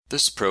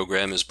This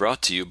program is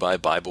brought to you by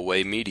Bible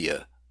Way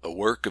Media, a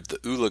work of the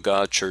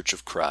Ulaga Church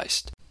of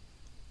Christ.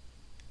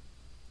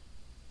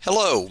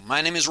 Hello, my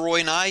name is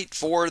Roy Knight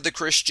for The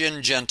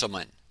Christian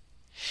Gentleman.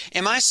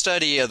 In my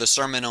study of the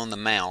Sermon on the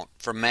Mount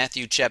from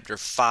Matthew chapter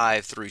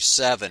 5 through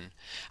 7,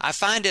 I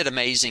find it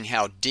amazing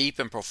how deep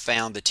and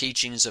profound the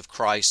teachings of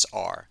Christ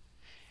are.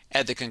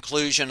 At the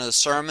conclusion of the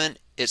sermon,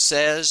 it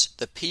says,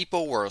 "The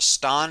people were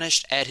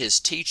astonished at his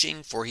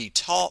teaching, for he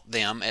taught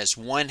them as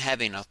one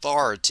having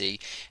authority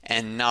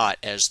and not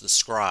as the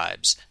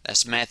scribes."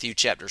 That's Matthew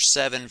chapter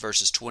 7,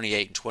 verses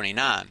 28 and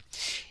 29.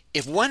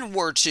 If one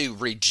were to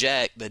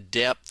reject the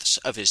depths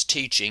of his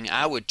teaching,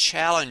 I would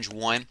challenge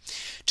one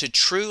to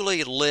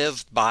truly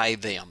live by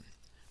them.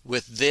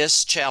 With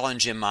this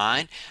challenge in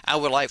mind, I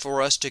would like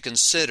for us to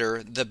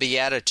consider the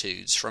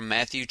Beatitudes from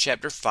Matthew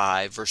chapter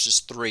 5, verses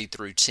 3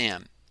 through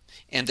 10.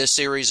 In this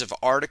series of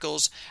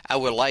articles, I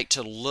would like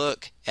to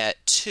look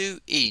at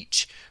two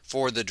each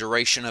for the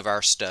duration of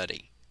our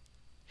study.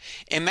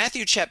 In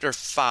Matthew chapter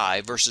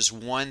 5, verses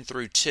 1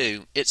 through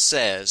 2, it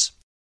says,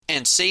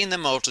 "And seeing the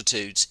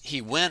multitudes,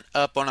 he went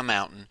up on a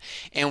mountain,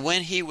 and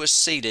when he was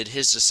seated,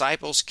 his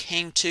disciples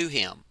came to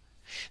him.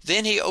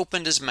 Then he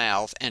opened his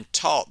mouth and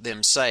taught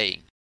them,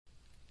 saying."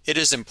 It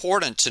is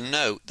important to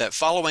note that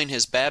following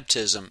his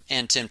baptism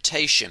and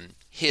temptation,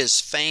 his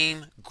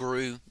fame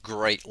grew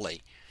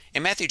greatly.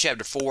 In Matthew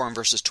chapter 4 and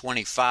verses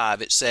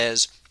 25, it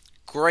says,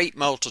 "Great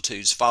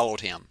multitudes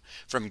followed him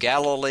from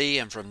Galilee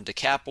and from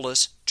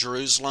Decapolis,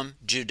 Jerusalem,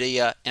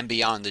 Judea, and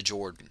beyond the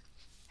Jordan."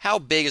 How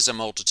big is a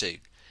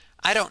multitude?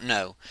 I don't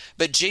know,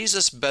 but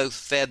Jesus both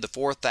fed the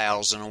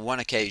 4,000 on one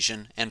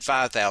occasion and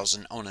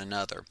 5,000 on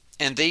another,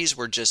 and these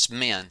were just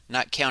men,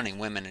 not counting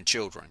women and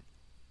children.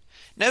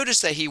 Notice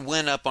that he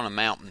went up on a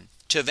mountain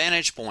to a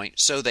vantage point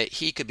so that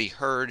he could be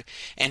heard,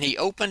 and he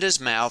opened his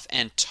mouth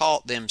and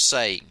taught them,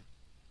 saying.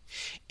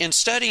 In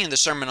studying the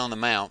Sermon on the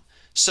Mount,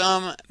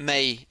 some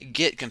may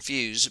get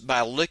confused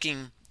by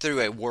looking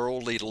through a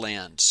worldly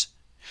lens.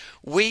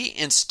 We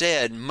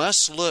instead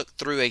must look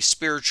through a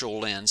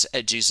spiritual lens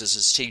at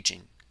Jesus'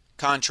 teaching.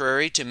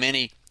 Contrary to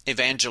many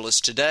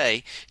evangelists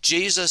today,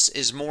 Jesus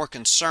is more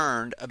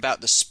concerned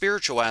about the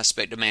spiritual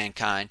aspect of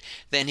mankind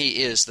than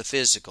he is the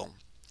physical.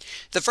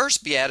 The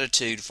first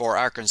beatitude for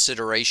our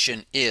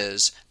consideration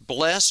is,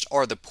 "Blessed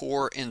are the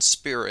poor in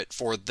spirit,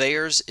 for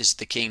theirs is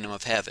the kingdom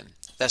of heaven."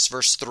 That's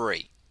verse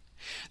 3.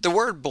 The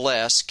word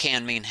blessed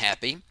can mean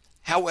happy.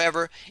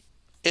 However,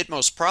 it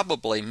most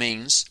probably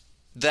means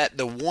that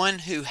the one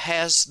who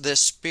has this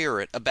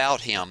spirit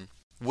about him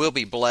will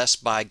be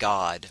blessed by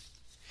God.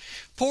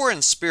 Poor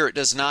in spirit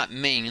does not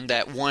mean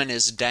that one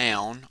is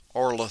down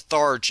or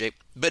lethargic,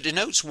 but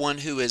denotes one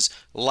who is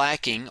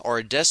lacking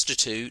or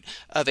destitute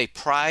of a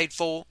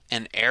prideful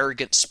and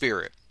arrogant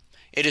spirit.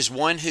 It is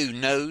one who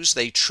knows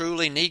they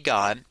truly need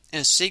God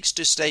and seeks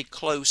to stay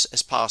close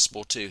as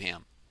possible to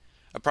him.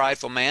 A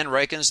prideful man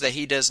reckons that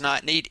he does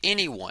not need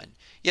anyone,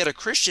 yet a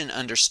Christian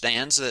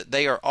understands that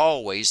they are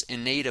always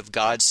in need of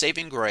God's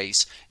saving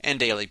grace and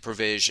daily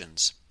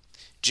provisions.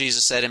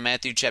 Jesus said in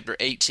Matthew chapter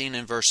 18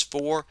 and verse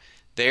 4,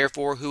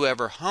 "Therefore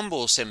whoever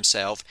humbles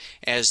himself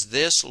as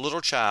this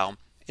little child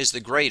is the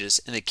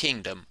greatest in the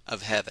kingdom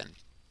of heaven."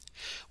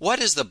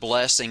 What is the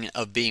blessing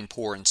of being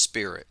poor in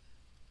spirit?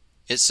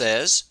 It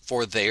says,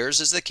 "For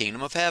theirs is the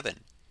kingdom of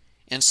heaven."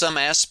 In some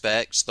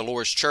aspects, the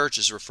Lord's church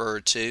is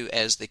referred to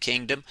as the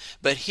kingdom,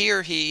 but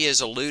here he is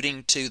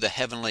alluding to the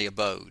heavenly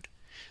abode.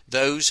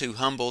 Those who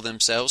humble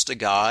themselves to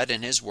God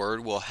and his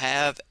word will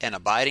have an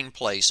abiding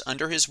place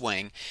under his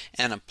wing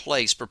and a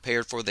place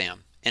prepared for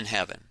them in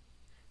heaven.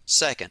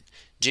 Second,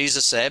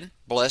 Jesus said,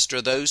 "Blessed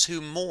are those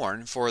who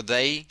mourn, for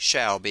they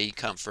shall be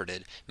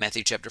comforted."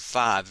 Matthew chapter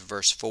 5,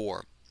 verse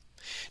 4.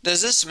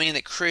 Does this mean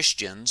that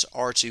Christians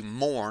are to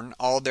mourn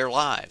all their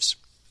lives?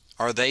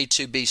 Are they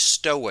to be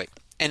stoic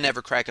and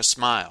never crack a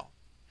smile?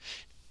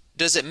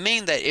 Does it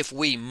mean that if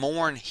we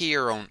mourn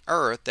here on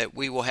earth that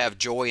we will have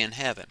joy in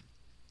heaven?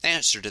 The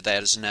answer to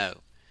that is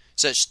no.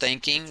 Such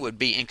thinking would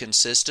be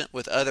inconsistent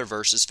with other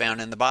verses found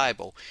in the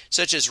Bible,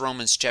 such as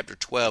Romans chapter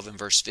 12 and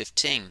verse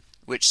 15,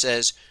 which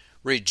says,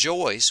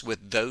 "Rejoice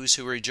with those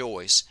who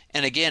rejoice,"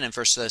 and again in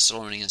 1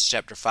 Thessalonians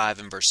chapter 5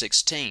 and verse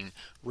 16,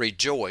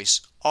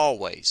 "Rejoice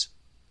always."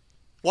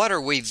 What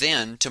are we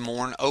then to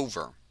mourn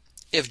over?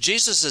 If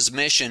Jesus'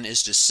 mission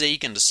is to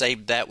seek and to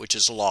save that which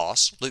is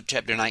lost, Luke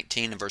chapter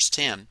 19 and verse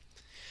 10,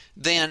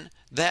 then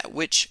that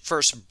which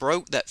first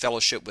broke that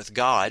fellowship with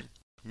God,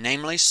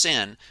 namely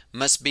sin,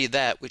 must be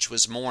that which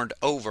was mourned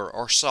over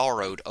or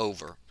sorrowed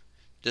over.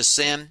 Does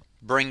sin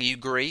bring you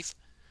grief?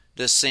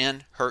 Does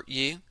sin hurt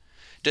you?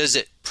 Does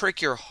it prick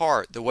your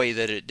heart the way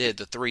that it did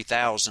the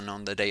 3,000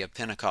 on the day of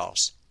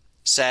Pentecost?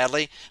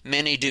 Sadly,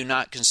 many do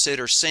not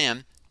consider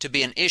sin to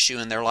be an issue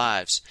in their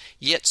lives.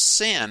 Yet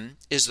sin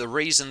is the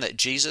reason that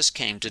Jesus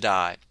came to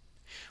die.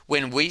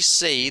 When we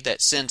see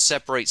that sin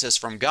separates us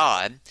from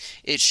God,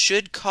 it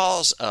should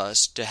cause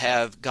us to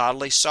have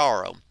godly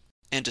sorrow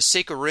and to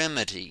seek a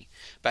remedy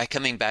by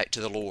coming back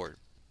to the Lord.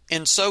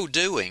 In so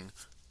doing,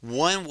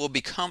 one will be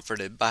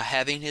comforted by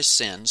having his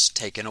sins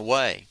taken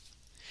away.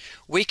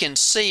 we can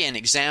see an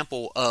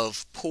example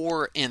of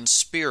poor in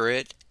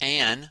spirit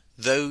and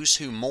those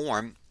who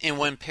mourn in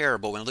one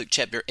parable in Luke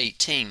chapter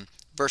 18,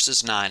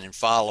 verses 9 and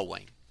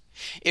following.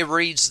 It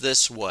reads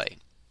this way: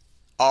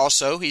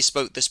 "Also he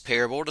spoke this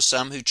parable to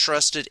some who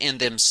trusted in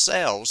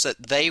themselves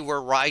that they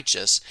were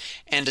righteous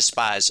and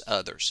despised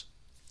others.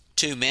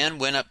 2 men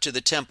went up to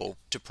the temple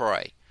to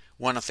pray,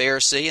 one a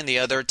Pharisee and the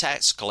other a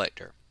tax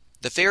collector.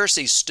 The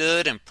Pharisee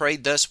stood and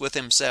prayed thus with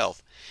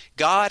himself: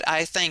 God,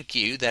 I thank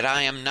you that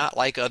I am not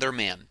like other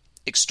men,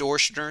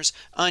 extortioners,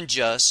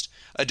 unjust,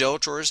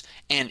 adulterers,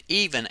 and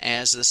even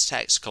as this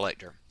tax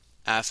collector.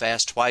 I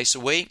fast twice a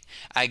week.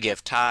 I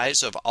give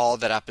tithes of all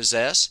that I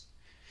possess."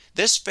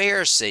 This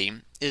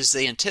Pharisee is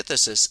the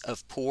antithesis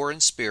of poor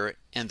in spirit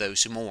and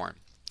those who mourn.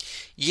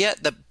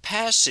 Yet the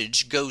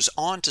passage goes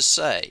on to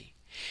say,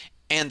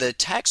 "And the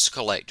tax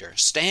collector,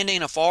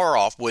 standing afar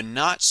off, would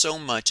not so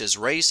much as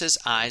raise his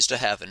eyes to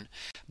heaven,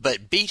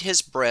 but beat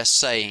his breast,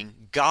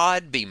 saying,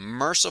 God, be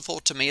merciful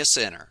to me a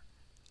sinner.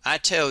 I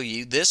tell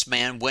you, this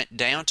man went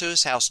down to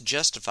his house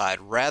justified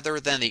rather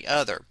than the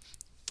other.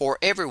 For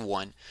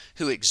everyone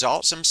who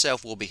exalts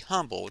himself will be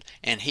humbled,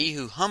 and he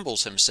who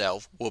humbles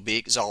himself will be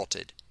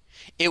exalted."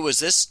 It was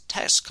this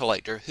tax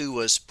collector who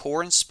was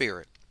poor in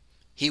spirit.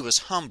 He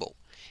was humble.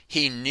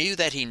 He knew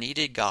that he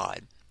needed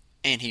God,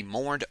 and he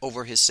mourned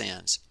over his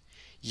sins.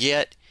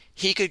 Yet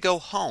he could go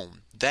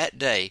home that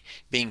day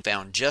being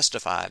found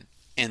justified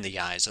in the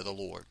eyes of the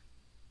Lord.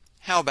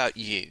 How about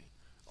you?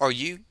 Are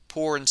you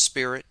poor in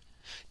spirit?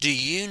 Do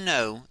you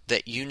know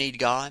that you need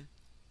God?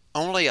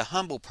 Only a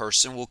humble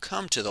person will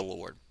come to the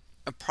Lord.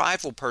 A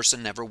prideful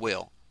person never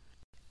will.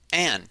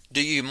 And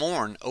do you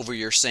mourn over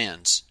your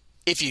sins?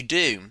 If you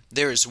do,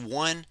 there is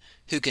one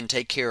who can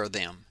take care of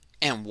them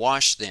and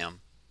wash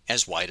them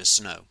as white as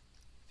snow.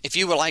 If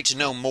you would like to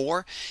know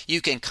more,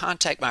 you can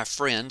contact my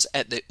friends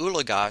at the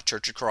Ulaga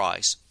Church of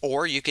Christ,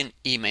 or you can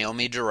email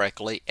me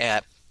directly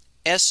at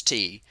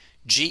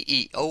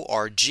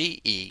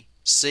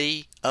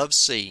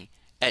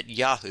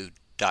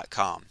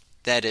stgeorgec@yahoo.com.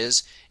 That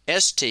is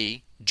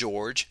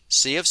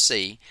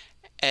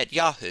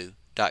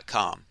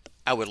stgeorgecfc@yahoo.com.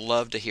 I would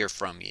love to hear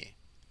from you.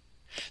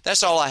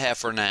 That's all I have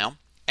for now.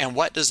 And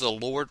what does the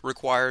Lord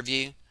require of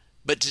you?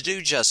 But to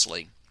do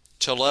justly,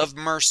 to love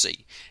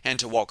mercy, and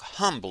to walk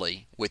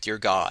humbly with your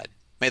God.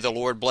 May the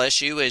Lord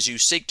bless you as you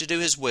seek to do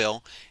His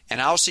will,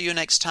 and I'll see you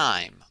next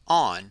time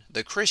on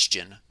The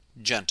Christian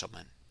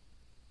Gentleman.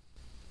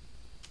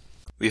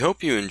 We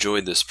hope you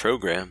enjoyed this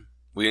program.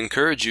 We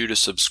encourage you to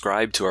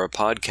subscribe to our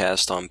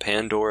podcast on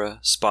Pandora,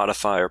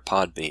 Spotify, or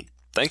Podbean.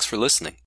 Thanks for listening.